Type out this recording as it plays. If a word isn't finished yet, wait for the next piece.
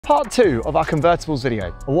Part 2 of our convertibles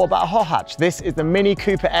video. But what about a hot hatch? This is the Mini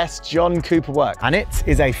Cooper S John Cooper work, and it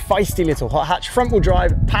is a feisty little hot hatch, front wheel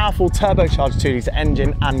drive, powerful turbocharged 2-litre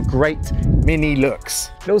engine, and great mini looks.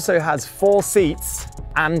 It also has 4 seats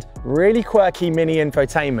and really quirky mini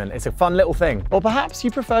infotainment. It's a fun little thing. Or perhaps you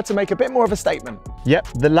prefer to make a bit more of a statement. Yep,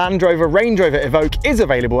 the Land Rover Range Rover Evoque is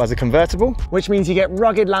available as a convertible, which means you get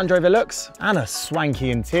rugged Land Rover looks and a swanky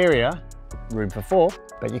interior. Room for 4,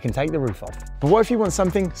 but you can take the roof off. But what if you want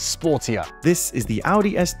something sportier? This is the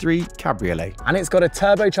Audi S3 Cabriolet. And it's got a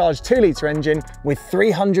turbocharged 2-litre engine with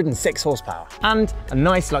 306 horsepower. And a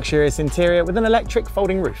nice luxurious interior with an electric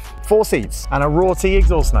folding roof. 4 seats and a raw T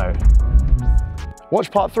exhaust note.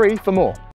 Watch part 3 for more.